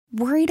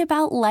Worried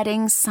about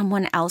letting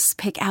someone else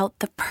pick out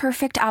the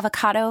perfect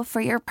avocado for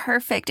your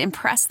perfect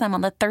impress them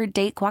on the third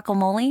date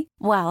guacamole?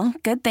 Well,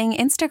 good thing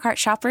Instacart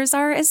shoppers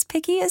are as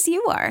picky as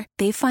you are.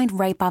 They find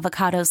ripe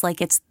avocados like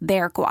it's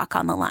their guac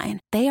on the line.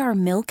 They are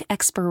milk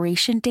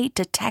expiration date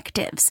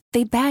detectives.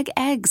 They bag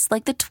eggs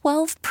like the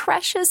 12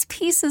 precious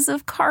pieces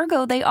of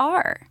cargo they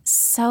are.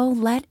 So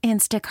let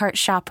Instacart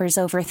shoppers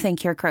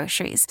overthink your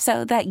groceries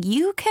so that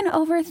you can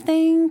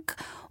overthink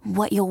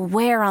what you'll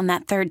wear on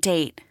that third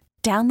date.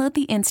 Download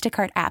the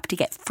Instacart app to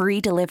get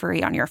free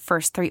delivery on your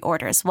first 3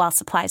 orders while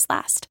supplies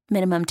last.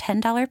 Minimum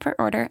 $10 per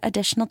order.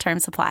 Additional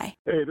terms apply.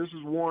 Hey, this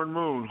is Warren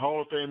Moon,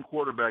 Hall of Fame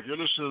quarterback. You're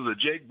listening to the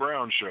Jake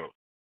Brown Show.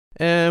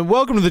 And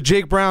welcome to the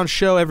Jake Brown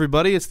Show,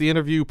 everybody. It's the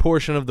interview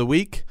portion of the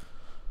week.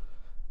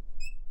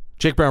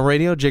 Jake Brown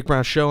Radio, Jake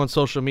Brown Show on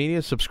social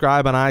media.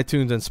 Subscribe on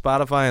iTunes and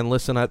Spotify and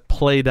listen at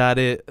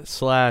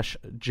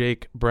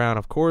play.it/Jake Brown.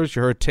 Of course,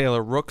 you heard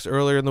Taylor Rooks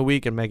earlier in the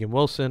week and Megan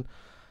Wilson.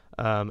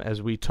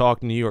 As we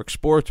talk New York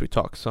sports, we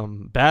talk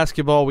some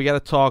basketball. We got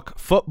to talk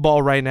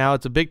football right now.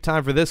 It's a big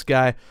time for this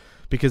guy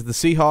because the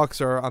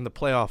Seahawks are on the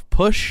playoff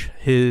push.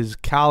 His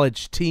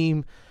college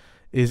team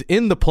is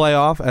in the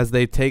playoff as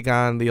they take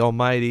on the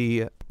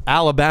almighty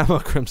Alabama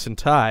Crimson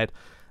Tide.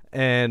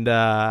 And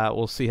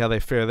we'll see how they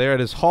fare there. It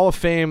is Hall of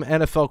Fame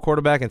NFL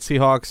quarterback and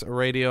Seahawks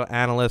radio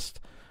analyst,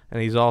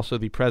 and he's also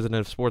the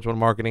president of Sports One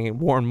Marketing,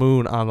 Warren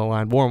Moon, on the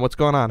line. Warren, what's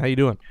going on? How you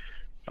doing?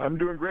 I'm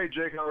doing great,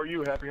 Jake. How are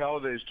you? Happy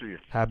holidays to you.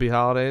 Happy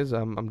holidays.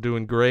 I'm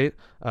doing great.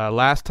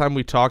 Last time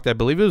we talked, I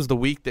believe it was the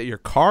week that your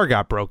car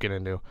got broken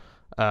into.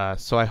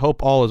 So I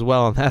hope all is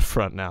well on that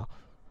front now.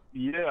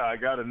 Yeah, I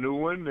got a new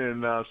one,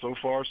 and so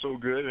far so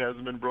good. It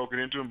hasn't been broken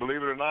into, and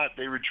believe it or not,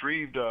 they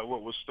retrieved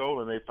what was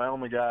stolen. They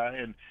found the guy,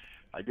 and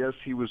I guess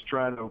he was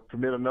trying to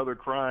commit another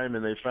crime,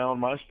 and they found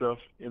my stuff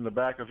in the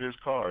back of his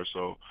car.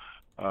 So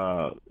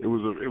it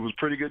was a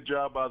pretty good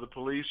job by the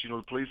police. You know,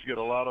 the police get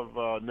a lot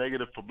of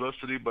negative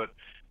publicity, but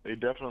they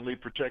definitely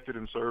protected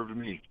and served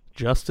me.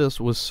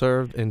 Justice was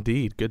served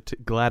indeed.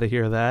 Glad to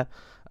hear that.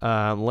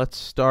 Let's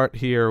start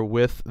here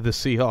with the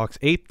Seahawks.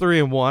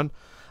 8-3-1.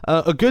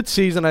 A good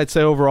season, I'd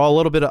say, overall. A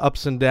little bit of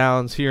ups and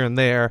downs here and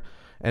there.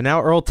 And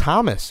now Earl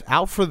Thomas,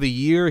 out for the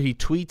year. He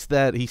tweets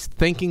that he's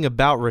thinking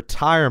about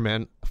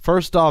retirement.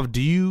 First off,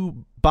 do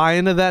you buy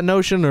into that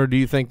notion, or do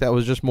you think that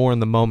was just more in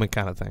the moment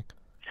kind of thing?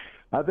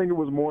 I think it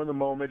was more in the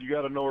moment. You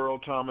got to know Earl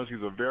Thomas.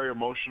 He's a very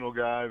emotional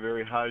guy,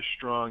 very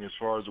high-strung as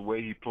far as the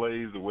way he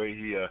plays, the way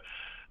he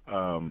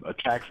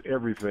attacks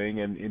everything.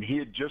 And he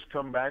had just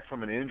come back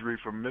from an injury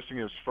from missing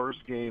his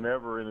first game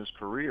ever in his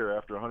career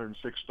after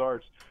 106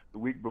 starts the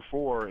week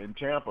before in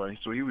Tampa.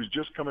 So he was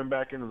just coming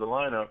back into the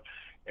lineup,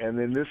 and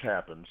then this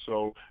happened.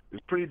 So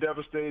it's pretty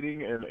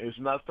devastating, and it's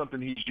not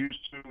something he's used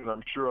to. And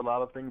I'm sure a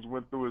lot of things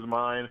went through his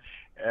mind,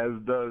 as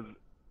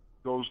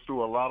goes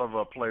through a lot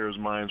of players'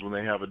 minds when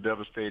they have a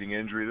devastating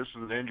injury. This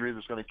is an injury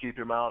that's going to keep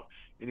him out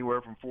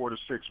anywhere from 4 to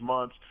 6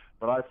 months,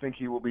 but I think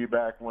he will be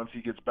back once he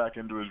gets back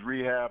into his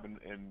rehab and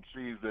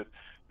sees that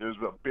there's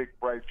a big,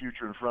 bright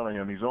future in front of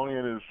him. He's only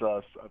in his,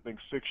 I think,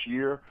 6th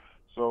year,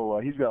 so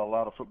he's got a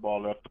lot of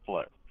football left to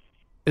play.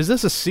 Is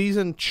this a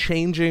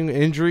season-changing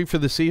injury for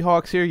the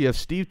Seahawks here? You have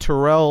Steve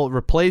Terrell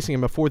replacing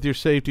him, a fourth-year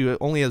safety who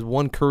only has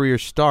one career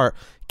start.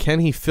 Can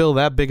he fill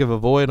that big of a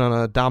void on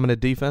a dominant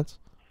defense?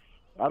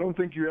 I don't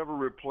think you ever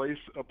replace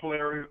a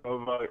player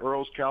of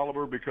Earl's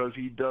caliber because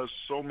he does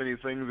so many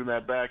things in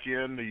that back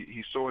end.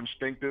 He's so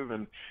instinctive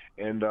and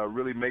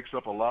really makes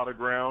up a lot of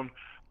ground.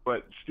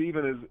 But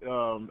Steven is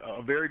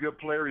a very good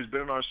player. He's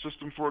been in our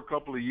system for a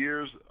couple of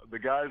years. The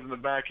guys in the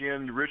back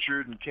end,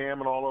 Richard and Cam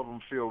and all of them,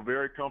 feel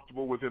very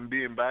comfortable with him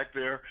being back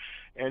there.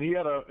 And he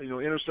had a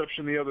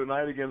interception the other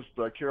night against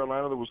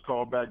Carolina that was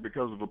called back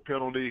because of a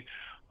penalty.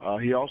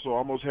 He also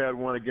almost had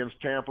one against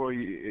Tampa.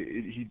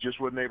 He just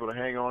wasn't able to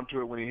hang on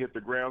to it when he hit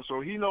the ground.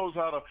 So he knows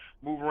how to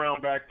move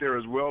around back there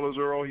as well as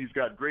Earl. He's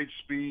got great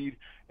speed.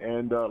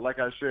 And like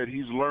I said,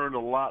 he's learned a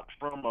lot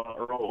from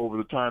Earl over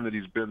the time that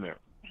he's been there.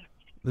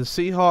 The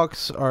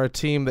Seahawks are a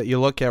team that you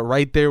look at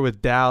right there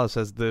with Dallas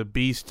as the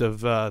beast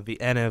of the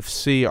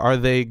NFC. Are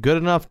they good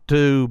enough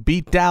to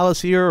beat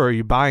Dallas here, or are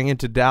you buying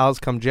into Dallas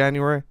come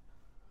January?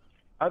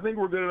 I think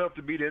we're good enough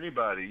to beat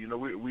anybody. You know,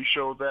 we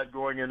showed that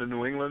going into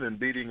New England and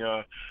beating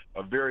a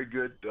very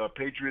good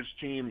Patriots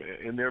team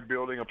in their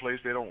building, a place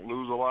they don't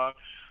lose a lot.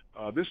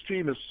 This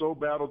team is so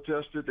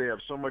battle-tested. They have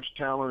so much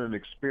talent and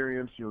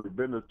experience. You know, they've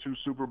been to 2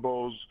 Super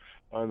Bowls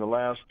in the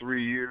last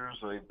 3 years.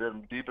 They've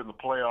been deep in the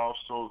playoffs,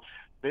 so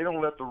they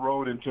don't let the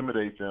road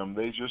intimidate them.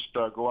 They just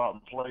go out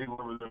and play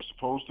whoever they're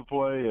supposed to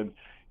play, and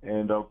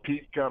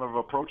Pete kind of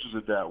approaches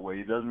it that way.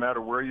 It doesn't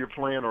matter where you're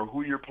playing or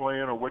who you're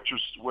playing or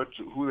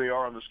who they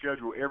are on the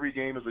schedule. Every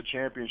game is a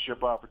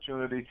championship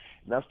opportunity, and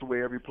that's the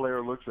way every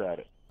player looks at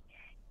it.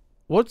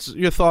 What's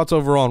your thoughts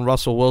overall on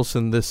Russell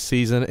Wilson this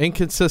season?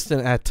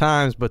 Inconsistent at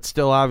times, but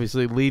still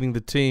obviously leading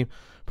the team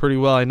pretty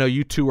well. I know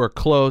you two are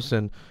close,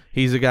 and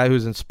he's a guy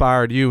who's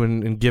inspired you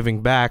in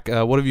giving back.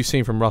 What have you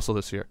seen from Russell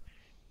this year?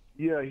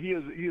 Yeah, he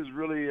has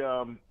really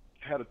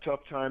had a tough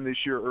time this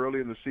year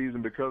early in the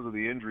season because of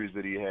the injuries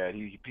that he had.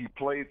 He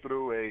played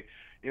through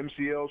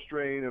MCL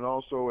strain and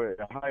also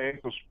a high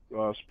ankle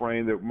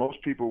sprain that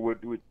most people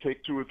would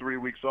take 2 or 3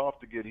 weeks off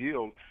to get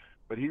healed,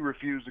 but he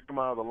refused to come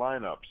out of the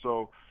lineup.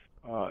 So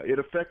it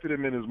affected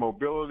him in his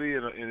mobility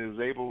and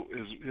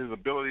his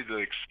ability to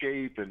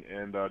escape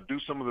and do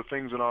some of the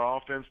things in our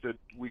offense that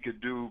we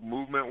could do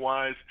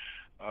movement-wise.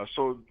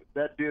 So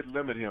that did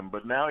limit him.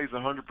 But now he's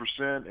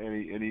 100%,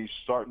 and he's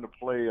starting to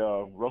play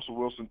Russell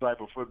Wilson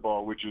type of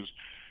football, which is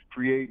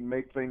create and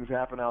make things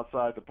happen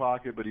outside the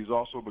pocket, but he's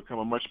also become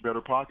a much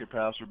better pocket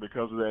passer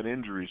because of that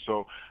injury.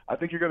 So I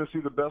think you're going to see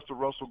the best of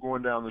Russell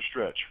going down the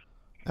stretch.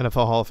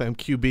 NFL Hall of Fame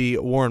QB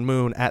Warren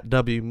Moon at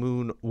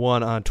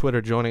WMoon1 on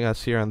Twitter joining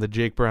us here on the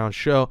Jake Brown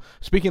Show.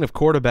 Speaking of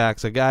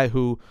quarterbacks, a guy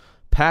who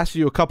passed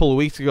you a couple of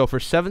weeks ago for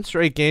 7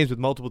 straight games with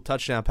multiple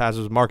touchdown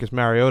passes, Marcus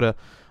Mariota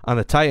on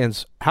the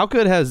Titans. How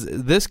good has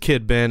this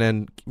kid been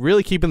and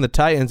really keeping the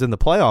Titans in the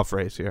playoff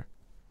race here?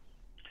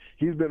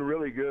 He's been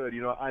really good.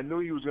 You know, I knew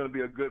he was going to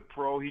be a good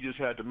pro. He just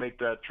had to make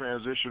that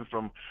transition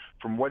from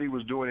what he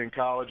was doing in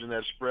college and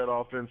that spread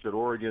offense at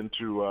Oregon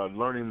to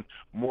learning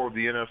more of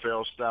the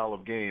NFL style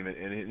of game.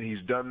 And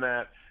he's done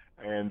that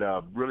and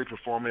really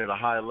performing at a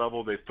high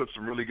level. They've put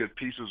some really good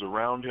pieces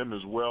around him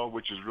as well,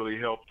 which has really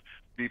helped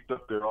beef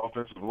up their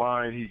offensive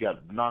line. He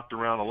got knocked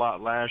around a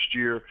lot last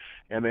year,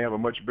 and they have a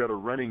much better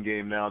running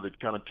game now that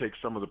kind of takes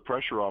some of the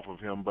pressure off of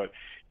him. But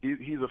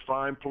he's a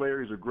fine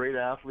player. He's a great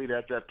athlete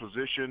at that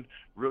position,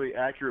 really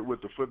accurate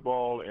with the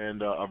football,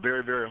 and a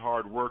very, very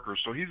hard worker.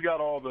 So he's got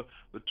all the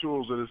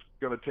tools that it's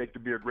going to take to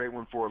be a great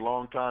one for a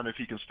long time if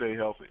he can stay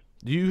healthy.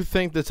 Do you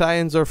think the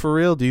Titans are for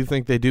real? Do you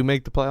think they do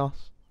make the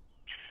playoffs?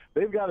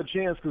 They've got a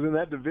chance because in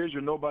that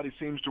division, nobody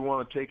seems to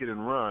want to take it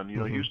and run. You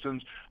know,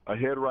 Houston's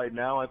ahead right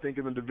now, I think,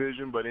 in the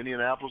division, but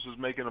Indianapolis is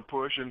making a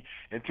push, and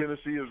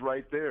Tennessee is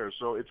right there.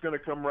 So it's going to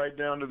come right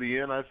down to the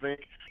end, I think.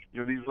 You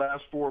know, these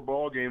last 4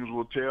 ball games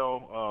will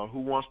tell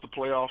who wants the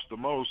playoffs the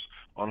most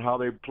on how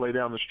they play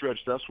down the stretch.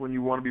 That's when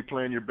you want to be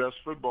playing your best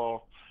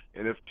football.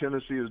 And if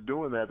Tennessee is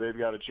doing that, they've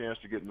got a chance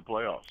to get in the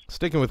playoffs.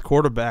 Sticking with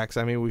quarterbacks,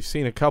 I mean, we've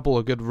seen a couple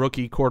of good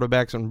rookie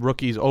quarterbacks and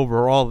rookies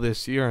overall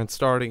this year, and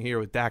starting here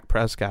with Dak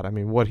Prescott. I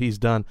mean, what he's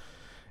done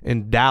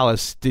in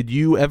Dallas. Did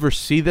you ever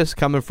see this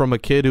coming from a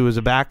kid who was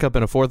a backup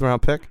and a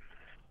 4th-round pick?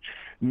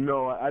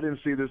 No, I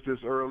didn't see this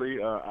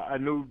early. I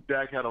knew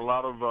Dak had a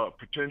lot of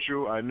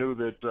potential. I knew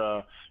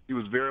that he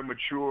was very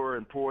mature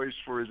and poised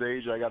for his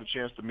age. I got a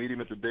chance to meet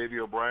him at the Davey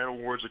O'Brien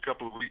Awards a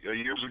couple of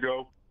years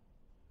ago.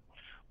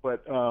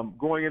 But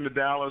going into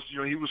Dallas, you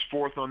know, he was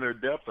 4th on their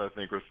depth, I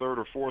think, or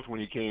 3rd or 4th when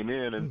he came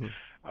in. And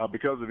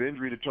because of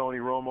injury to Tony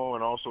Romo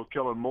and also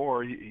Kellen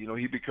Moore,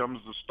 he becomes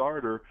the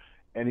starter,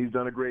 and he's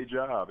done a great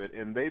job.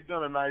 And they've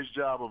done a nice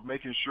job of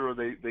making sure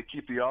they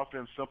keep the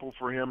offense simple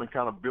for him and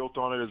kind of built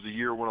on it as the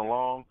year went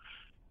along.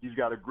 He's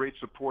got a great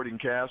supporting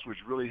cast, which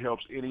really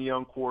helps any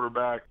young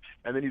quarterback.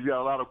 And then he's got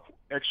a lot of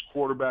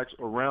ex-quarterbacks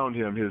around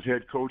him. His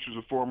head coach is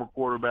a former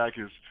quarterback.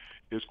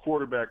 His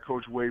quarterback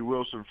coach, Wade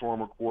Wilson,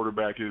 former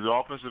quarterback. His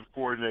offensive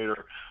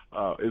coordinator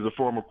is a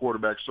former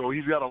quarterback. So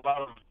he's got a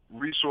lot of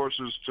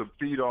resources to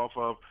feed off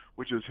of,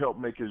 which has helped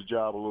make his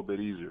job a little bit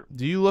easier.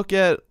 Do you look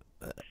at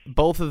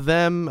both of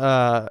them,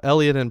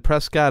 Elliott and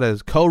Prescott,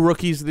 as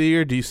co-rookies of the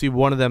year? Do you see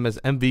one of them as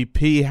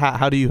MVP?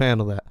 How do you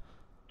handle that?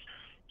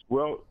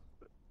 Well,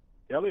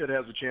 Elliott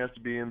has a chance to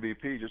be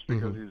MVP just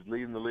because he's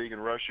leading the league in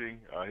rushing.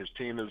 His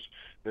team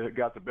has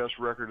got the best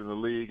record in the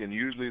league, and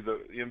usually the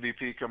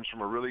MVP comes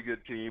from a really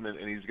good team, and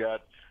he's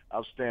got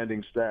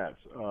outstanding stats.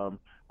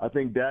 I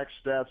think Dak's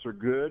stats are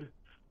good,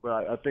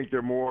 but I think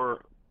they're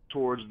more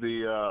towards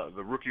the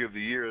rookie of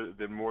the year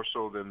than more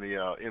so than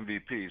the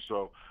MVP.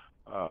 So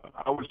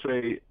I would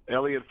say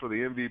Elliott for the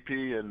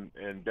MVP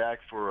and Dak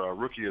for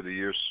rookie of the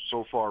year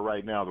so far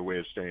right now, the way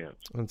it stands.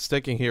 And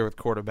sticking here with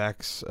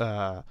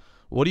quarterbacks,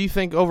 what do you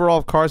think overall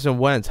of Carson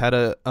Wentz? Had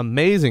an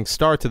amazing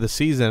start to the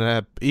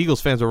season.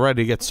 Eagles fans were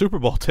ready to get Super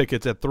Bowl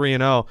tickets at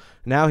 3-0.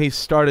 Now he's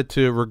started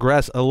to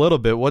regress a little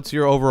bit. What's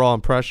your overall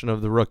impression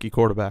of the rookie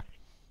quarterback?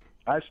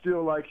 I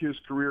still like his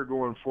career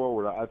going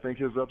forward. I think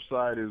his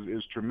upside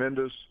is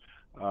tremendous.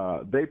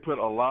 They put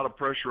a lot of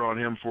pressure on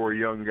him for a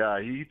young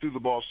guy. He threw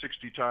the ball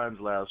 60 times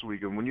last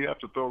week, and when you have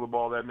to throw the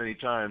ball that many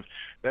times,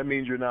 that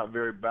means you're not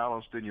very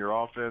balanced in your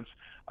offense.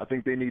 I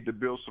think they need to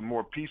build some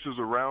more pieces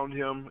around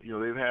him. You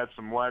know, they've had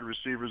some wide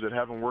receivers that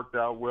haven't worked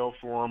out well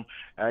for him.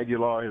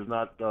 Aguilar has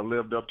not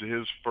lived up to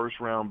his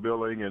first-round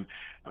billing, and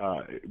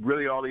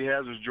really all he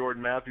has is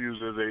Jordan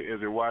Matthews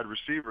as a wide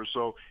receiver.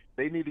 So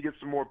they need to get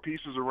some more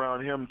pieces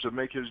around him to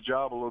make his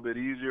job a little bit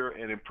easier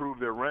and improve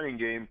their running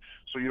game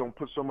so you don't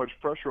put so much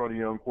pressure on a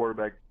young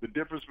quarterback. The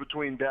difference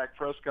between Dak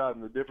Prescott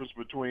and the difference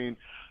between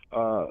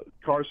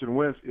Carson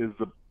Wentz is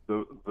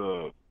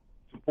the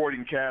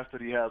supporting cast that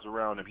he has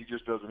around him. He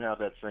just doesn't have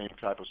that same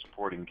type of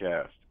supporting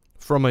cast.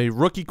 From a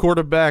rookie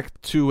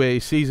quarterback to a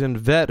seasoned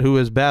vet who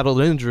has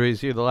battled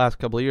injuries here the last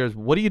couple of years,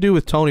 what do you do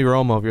with Tony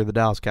Romo if you're the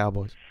Dallas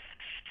Cowboys?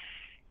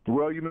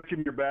 Well, you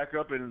mentioned your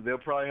backup, and they'll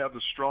probably have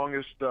the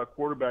strongest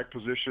quarterback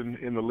position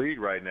in the league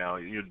right now.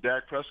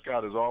 Dak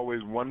Prescott is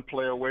always one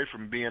play away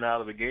from being out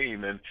of the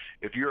game, and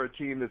if you're a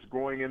team that's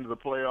going into the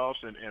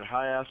playoffs and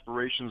high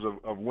aspirations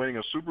of winning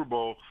a Super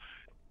Bowl,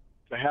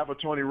 to have a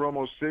Tony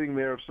Romo sitting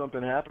there if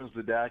something happens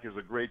to Dak is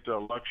a great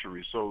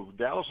luxury. So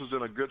Dallas is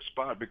in a good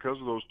spot because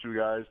of those two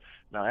guys.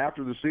 Now,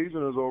 after the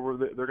season is over,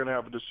 they're going to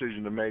have a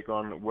decision to make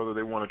on whether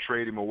they want to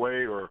trade him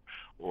away or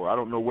I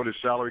don't know what his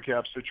salary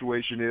cap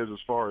situation is as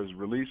far as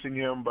releasing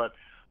him, but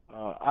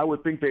I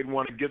would think they'd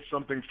want to get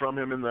something from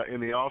him in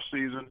the off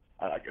season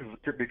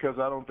because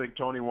I don't think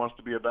Tony wants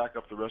to be a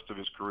backup the rest of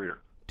his career.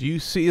 Do you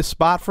see a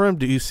spot for him?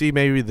 Do you see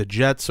maybe the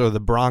Jets or the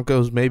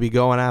Broncos maybe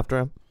going after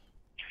him?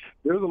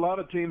 There's a lot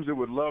of teams that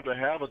would love to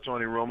have a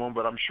Tony Romo,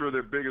 but I'm sure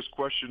their biggest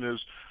question is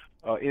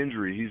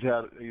injury. He's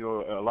had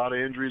a lot of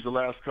injuries the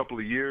last couple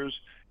of years,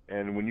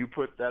 and when you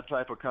put that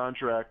type of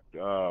contract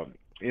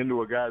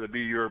into a guy to be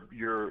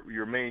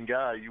your main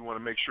guy, you want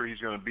to make sure he's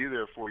going to be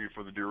there for you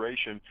for the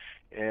duration.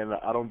 And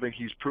I don't think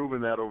he's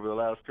proven that over the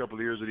last couple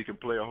of years that he can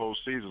play a whole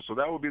season. So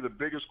that would be the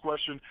biggest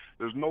question.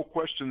 There's no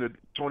question that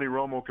Tony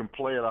Romo can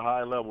play at a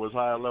high level, as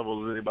high a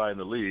level as anybody in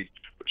the league,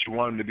 but you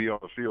want him to be on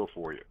the field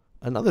for you.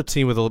 Another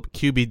team with a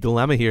QB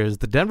dilemma here is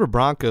the Denver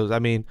Broncos. I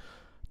mean,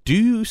 do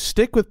you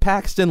stick with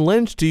Paxton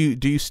Lynch? Do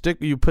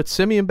you put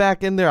Simeon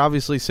back in there?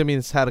 Obviously,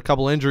 Simeon's had a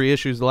couple injury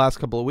issues the last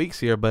couple of weeks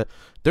here, but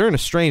they're in a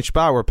strange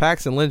spot where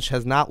Paxton Lynch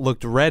has not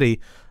looked ready,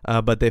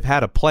 but they've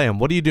had to play him.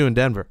 What do you do in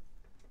Denver?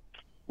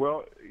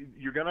 Well,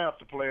 you're going to have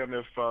to play him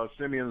if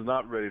Simeon's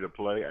not ready to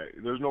play.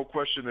 There's no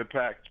question that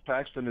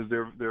Paxton is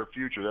their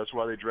future. That's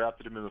why they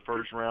drafted him in the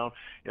first round,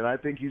 and I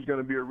think he's going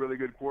to be a really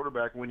good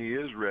quarterback when he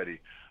is ready.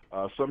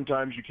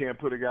 Sometimes you can't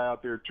put a guy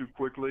out there too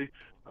quickly,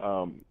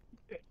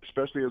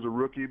 especially as a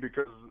rookie,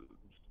 because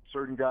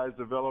certain guys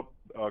develop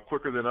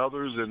quicker than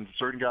others, and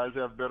certain guys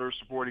have better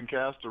supporting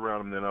cast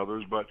around them than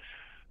others. But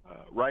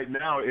right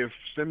now, if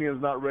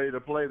Simeon's not ready to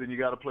play, then you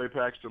got to play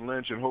Paxton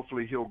Lynch, and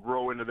hopefully he'll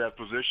grow into that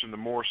position. The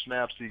more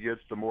snaps he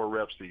gets, the more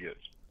reps he gets.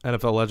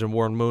 NFL legend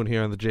Warren Moon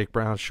here on the Jake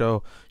Brown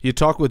Show. You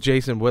talked with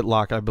Jason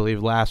Whitlock, I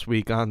believe, last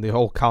week on the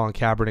whole Colin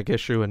Kaepernick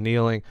issue and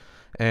kneeling.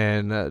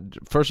 And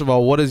first of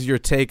all, what is your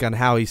take on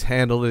how he's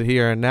handled it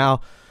here? And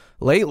now,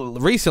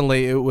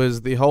 recently, it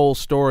was the whole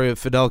story of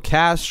Fidel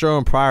Castro,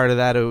 and prior to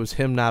that, it was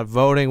him not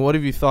voting. What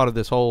have you thought of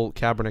this whole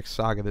Kaepernick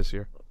saga this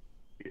year?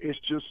 It's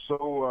just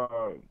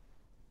so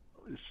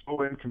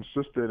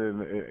inconsistent,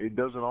 and it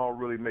doesn't all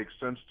really make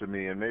sense to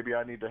me. And maybe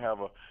I need to have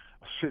a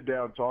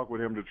sit-down talk with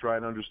him to try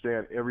and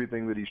understand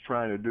everything that he's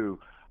trying to do.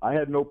 I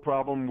had no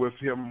problem with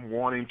him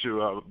wanting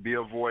to be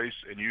a voice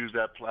and use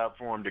that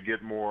platform to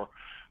get more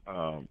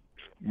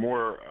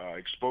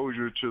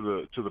exposure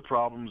to the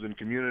problems in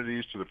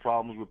communities, to the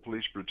problems with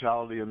police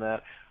brutality and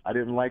that. I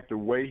didn't like the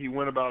way he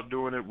went about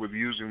doing it with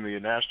using the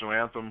national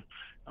anthem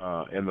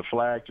and the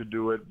flag to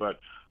do it, but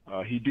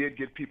he did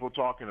get people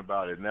talking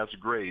about it, and that's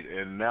great.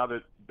 And now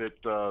that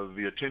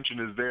the attention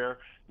is there,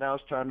 now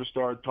it's time to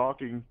start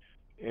talking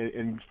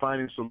and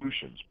finding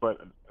solutions. But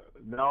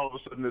now all of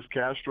a sudden this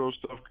Castro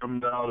stuff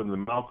comes out and the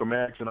Malcolm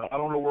X, and I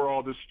don't know where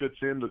all this fits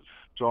into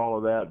all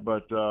of that,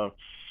 but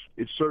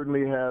it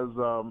certainly has,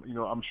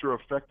 I'm sure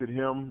affected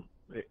him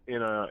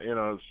in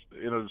a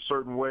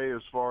certain way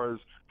as far as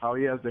how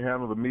he has to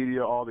handle the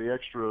media, all the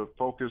extra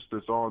focus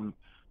that's on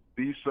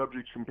these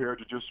subjects compared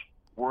to just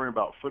worrying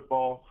about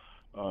football,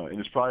 and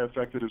it's probably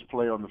affected his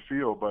play on the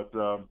field. But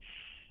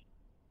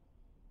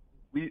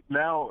we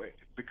now,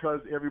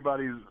 because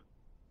everybody's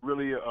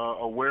really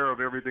aware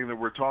of everything that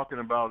we're talking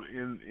about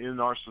in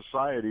our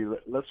society,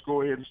 let's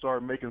go ahead and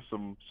start making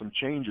some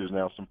changes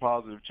now, some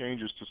positive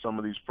changes to some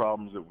of these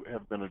problems that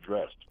have been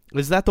addressed.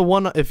 Is that the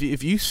one, if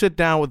you sit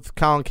down with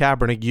Colin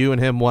Kaepernick, you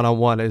and him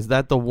one-on-one, is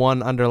that the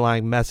one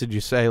underlying message you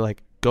say,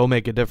 like, go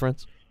make a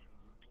difference?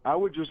 I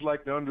would just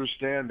like to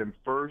understand him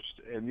first,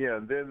 and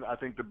then I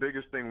think the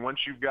biggest thing, once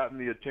you've gotten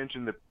the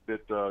attention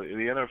that the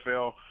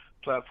NFL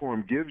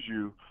platform gives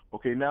you,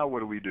 okay, now what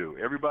do we do?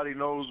 Everybody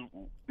knows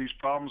these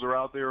problems are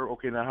out there.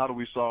 Okay, now how do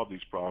we solve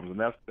these problems?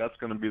 And that's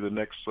going to be the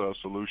next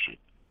solution.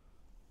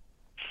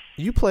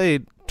 You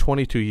played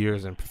 22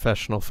 years in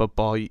professional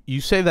football.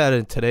 You say that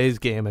in today's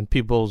game and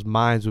people's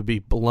minds would be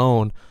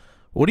blown.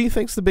 What do you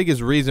think's the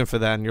biggest reason for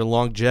that in your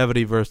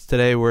longevity versus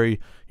today, where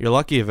you're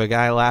lucky if a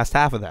guy lasts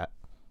half of that?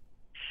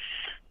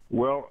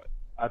 Well,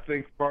 I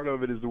think part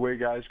of it is the way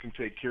guys can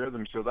take care of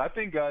themselves. I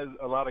think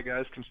a lot of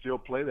guys can still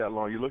play that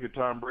long. You look at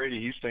Tom Brady;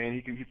 he's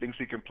saying he thinks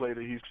he can play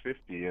till he's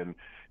 50, and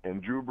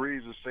Drew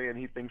Brees is saying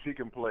he thinks he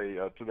can play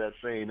to that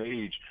same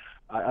age.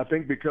 I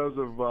think because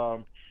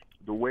of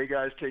the way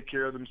guys take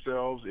care of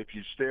themselves, if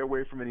you stay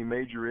away from any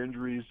major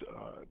injuries,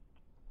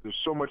 there's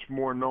so much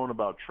more known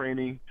about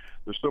training.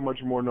 There's so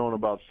much more known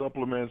about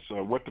supplements,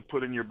 what to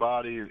put in your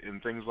body,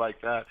 and things like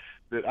that.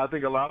 That I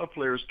think a lot of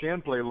players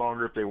can play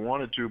longer if they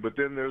wanted to, but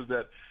then there's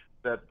that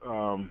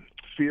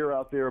fear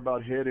out there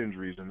about head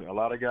injuries, and a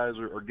lot of guys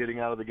are getting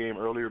out of the game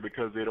earlier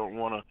because they don't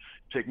want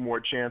to take more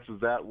chances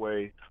that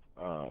way.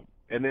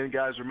 And then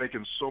guys are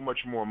making so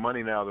much more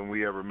money now than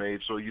we ever made,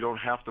 so you don't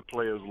have to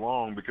play as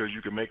long because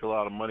you can make a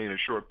lot of money in a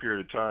short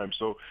period of time.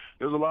 So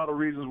there's a lot of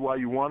reasons why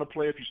you want to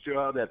play if you still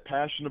have that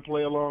passion to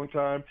play a long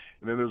time,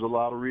 and then there's a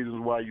lot of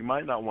reasons why you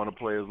might not want to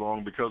play as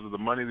long because of the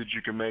money that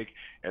you can make,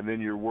 and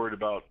then you're worried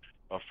about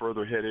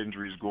further head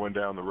injuries going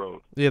down the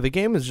road. Yeah, the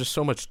game is just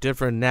so much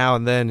different now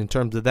and then in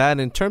terms of that.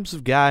 And in terms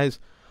of guys,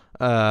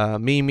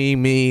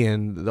 me,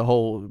 and the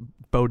whole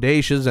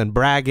bodacious and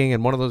bragging,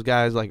 and one of those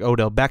guys like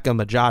Odell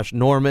Beckham, a Josh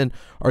Norman.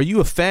 Are you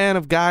a fan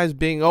of guys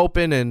being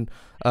open and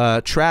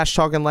trash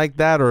talking like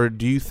that, or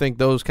do you think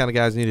those kind of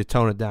guys need to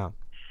tone it down?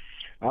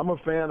 I'm a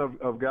fan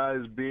of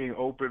guys being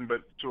open,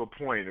 but to a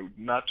point,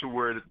 not to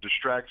where it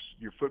distracts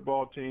your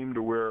football team,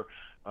 to where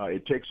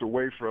it takes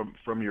away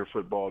from your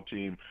football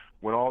team.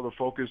 When all the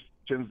focus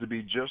tends to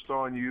be just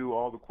on you,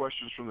 all the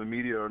questions from the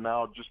media are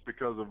now just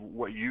because of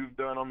what you've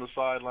done on the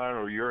sideline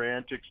or your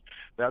antics.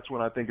 That's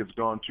when I think it's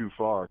gone too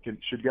far.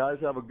 Should guys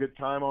have a good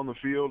time on the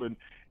field and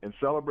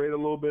celebrate a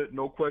little bit?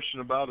 No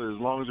question about it,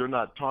 as long as they're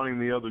not taunting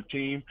the other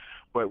team.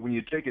 But when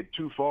you take it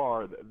too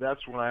far,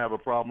 that's when I have a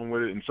problem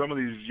with it. And some of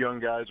these young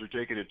guys are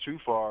taking it too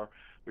far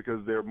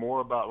because they're more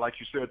about, like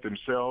you said,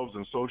 themselves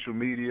and social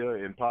media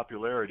and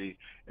popularity.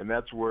 And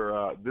that's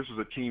where this is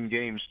a team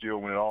game still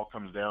when it all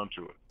comes down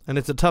to it. And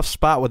it's a tough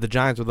spot with the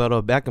Giants without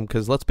Odell Beckham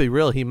because, let's be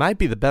real, he might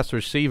be the best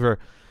receiver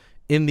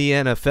in the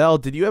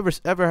NFL. Did you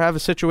ever have a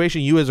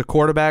situation, you as a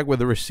quarterback, with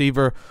a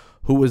receiver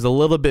who was a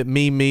little bit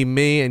me,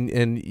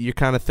 and you're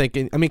kind of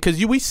thinking, I mean,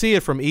 because we see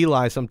it from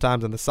Eli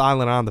sometimes in the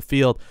sideline on the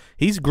field.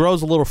 He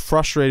grows a little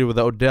frustrated with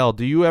Odell.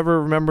 Do you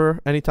ever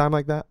remember any time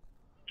like that?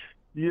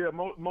 Yeah,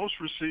 most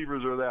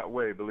receivers are that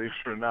way, believe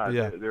it or not.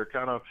 Yeah. They're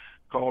kind of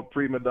called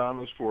prima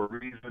donnas for a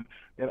reason.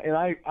 And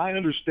I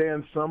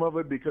understand some of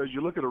it because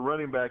you look at a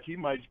running back, he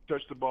might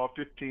touch the ball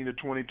 15 to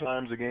 20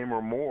 times a game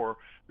or more.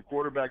 The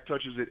quarterback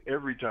touches it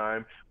every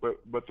time.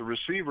 But the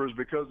receivers,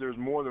 because there's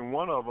more than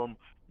one of them,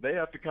 they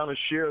have to kind of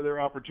share their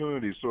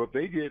opportunities. So if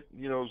they get,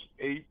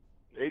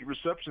 eight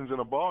receptions in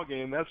a ball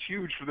game, that's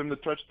huge for them to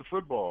touch the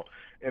football.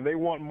 And they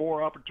want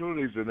more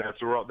opportunities than that.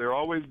 So they're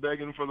always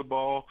begging for the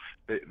ball.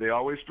 They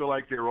always feel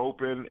like they're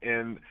open.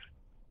 And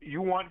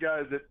you want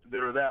guys that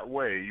are that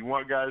way. You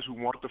want guys who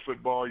want the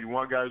football. You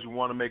want guys who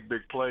want to make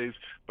big plays.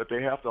 But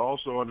they have to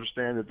also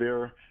understand that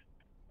they're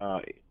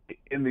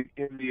in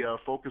the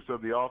focus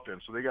of the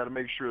offense. So they got to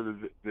make sure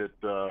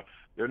that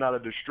they're not a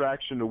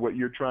distraction to what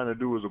you're trying to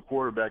do as a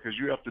quarterback, because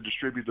you have to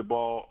distribute the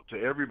ball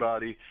to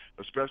everybody,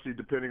 especially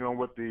depending on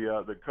what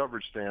the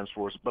coverage stands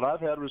for. But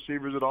I've had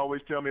receivers that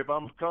always tell me, if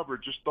I'm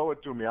covered, just throw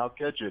it to me, I'll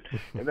catch it.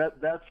 And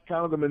that's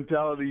kind of the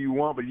mentality you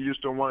want, but you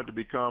just don't want it to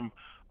become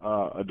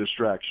a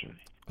distraction.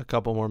 A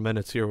couple more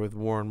minutes here with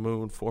Warren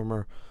Moon,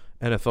 former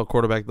NFL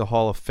quarterback, the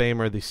Hall of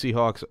Famer, the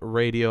Seahawks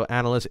radio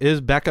analyst.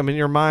 Is Beckham, in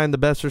your mind, the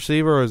best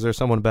receiver, or is there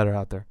someone better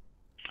out there?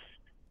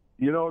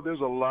 There's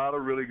a lot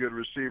of really good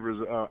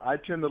receivers. I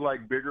tend to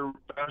like bigger,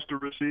 faster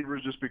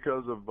receivers just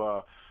because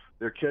of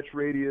their catch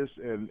radius,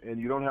 and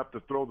you don't have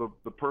to throw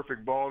the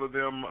perfect ball to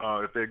them.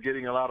 If they're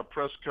getting a lot of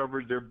press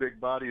coverage, their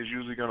big body is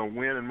usually going to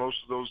win in most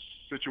of those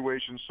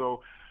situations.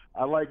 So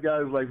I like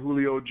guys like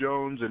Julio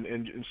Jones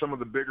and some of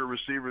the bigger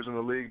receivers in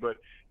the league. But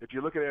if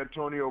you look at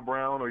Antonio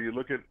Brown or you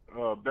look at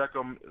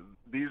Beckham,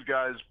 these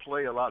guys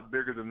play a lot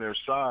bigger than their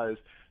size.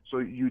 So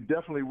you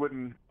definitely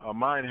wouldn't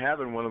mind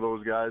having one of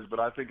those guys. But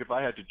I think if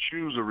I had to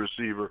choose a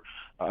receiver,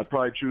 I'd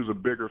probably choose a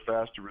bigger,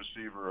 faster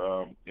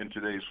receiver in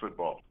today's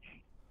football.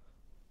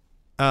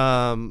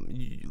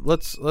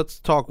 Let's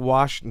talk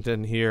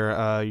Washington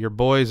here. Your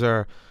boys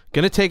are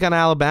going to take on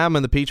Alabama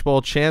in the Peach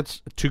Bowl,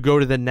 chance to go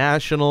to the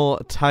national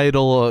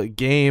title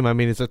game. I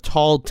mean, it's a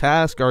tall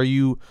task. Are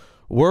you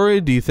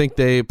worried? Do you think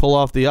they pull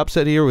off the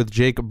upset here with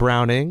Jake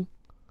Browning?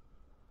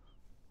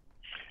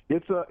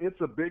 It's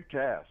a big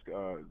task.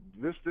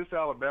 This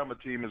Alabama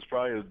team is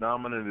probably as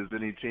dominant as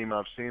any team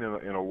I've seen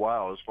in a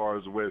while, as far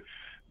as the way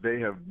they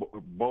have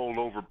bowled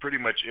over pretty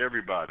much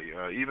everybody.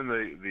 Even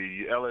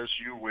the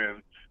LSU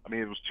win, I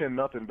mean, it was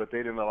 10-0, but they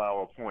didn't allow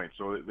a point,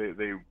 so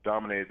they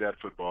dominated that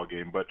football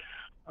game. But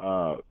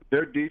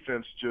their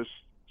defense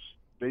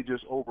they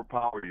just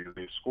overpower you.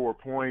 They score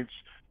points.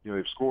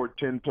 They've scored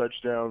 10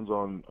 touchdowns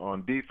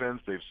on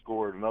defense. They've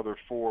scored another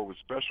 4 with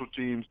special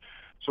teams.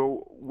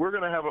 So we're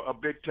going to have a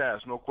big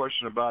task, no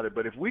question about it.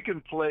 But if we can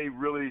play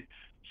really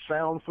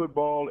sound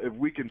football, if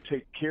we can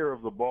take care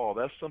of the ball,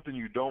 that's something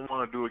you don't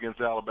want to do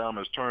against Alabama,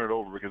 is turn it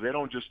over, because they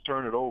don't just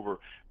turn it over,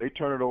 they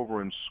turn it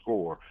over and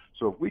score.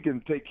 So if we can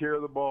take care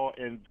of the ball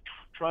and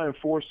try and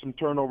force some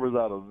turnovers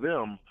out of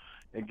them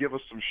and give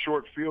us some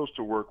short fields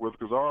to work with,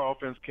 because our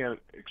offense can't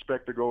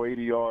expect to go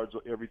 80 yards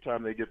every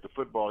time they get the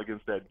football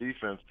against that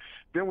defense,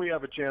 then we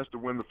have a chance to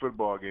win the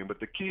football game. But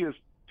the key is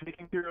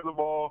taking care of the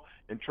ball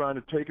and trying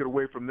to take it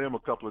away from them a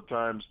couple of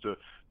times to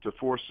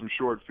force some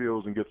short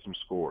fields and get some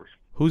scores.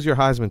 Who's your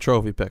Heisman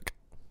Trophy pick?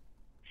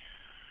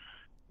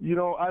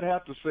 I'd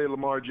have to say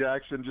Lamar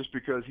Jackson just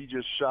because he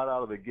just shot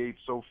out of the gate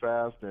so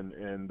fast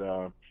and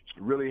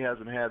really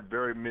hasn't had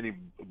very many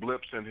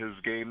blips in his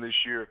game this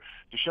year.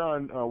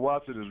 Deshaun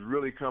Watson has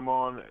really come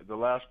on the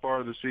last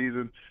part of the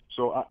season.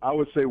 So I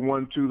would say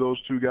 1-2,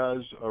 those two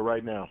guys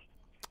right now.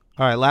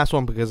 All right, last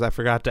one because I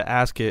forgot to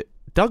ask it.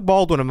 Doug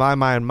Baldwin, in my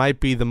mind, might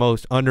be the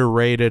most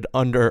underrated,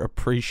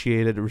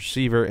 underappreciated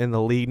receiver in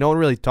the league. No one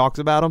really talks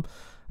about him.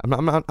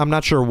 I'm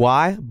not sure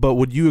why, but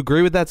would you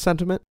agree with that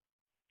sentiment?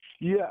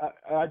 Yeah,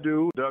 I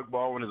do. Doug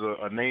Baldwin is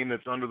a name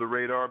that's under the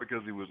radar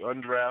because he was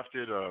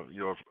undrafted,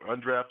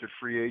 undrafted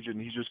free agent.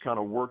 And he's just kind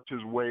of worked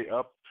his way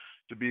up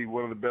to be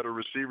one of the better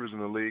receivers in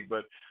the league.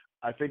 But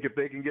I think if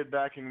they can get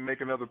back and make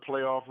another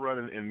playoff run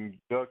and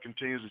Doug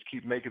continues to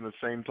keep making the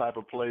same type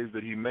of plays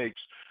that he makes,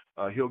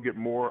 he'll get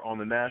more on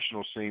the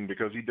national scene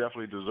because he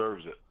definitely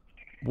deserves it.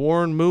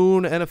 Warren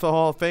Moon, NFL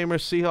Hall of Famer,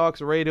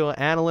 Seahawks radio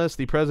analyst,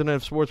 the president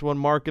of Sports One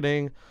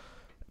Marketing,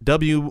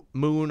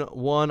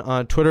 WMoon1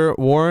 on Twitter.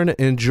 Warren,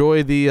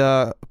 enjoy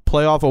the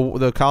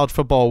the college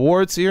football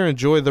awards here.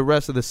 Enjoy the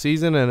rest of the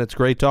season, and it's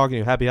great talking to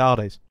you. Happy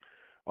holidays.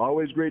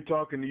 Always great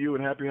talking to you,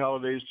 and happy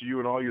holidays to you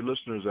and all your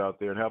listeners out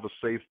there, and have a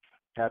safe,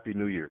 happy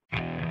New Year.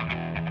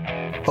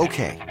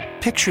 Okay,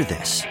 picture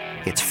this.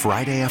 It's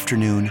Friday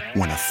afternoon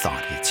when a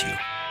thought hits you.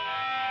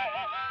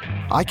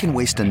 I can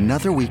waste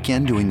another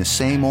weekend doing the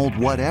same old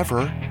whatever,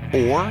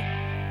 or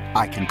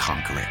I can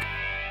conquer it.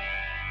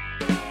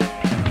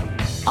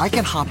 I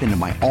can hop into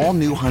my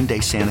all-new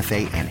Hyundai Santa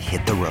Fe and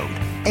hit the road.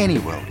 Any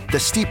road. The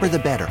steeper, the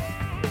better.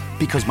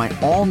 Because my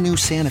all-new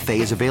Santa Fe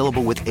is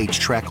available with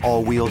H-Track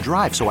all-wheel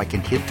drive, so I can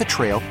hit the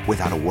trail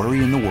without a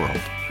worry in the world.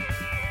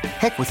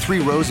 Heck, with 3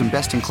 rows and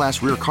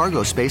best-in-class rear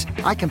cargo space,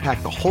 I can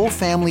pack the whole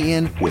family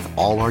in with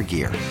all our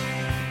gear.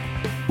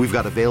 We've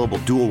got available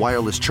dual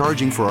wireless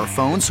charging for our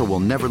phones, so we'll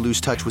never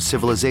lose touch with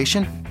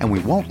civilization, and we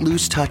won't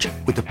lose touch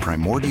with the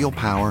primordial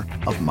power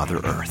of Mother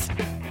Earth.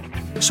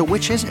 So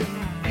which is it?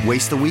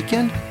 Waste the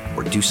weekend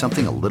or do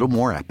something a little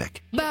more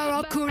epic?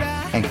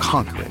 And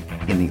conquer it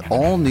in the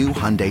all-new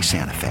Hyundai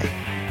Santa Fe.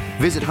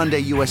 Visit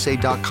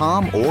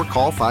HyundaiUSA.com or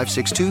call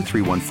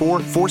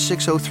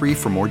 562-314-4603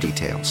 for more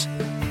details.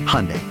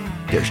 Hyundai,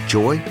 there's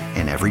joy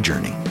in every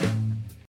journey.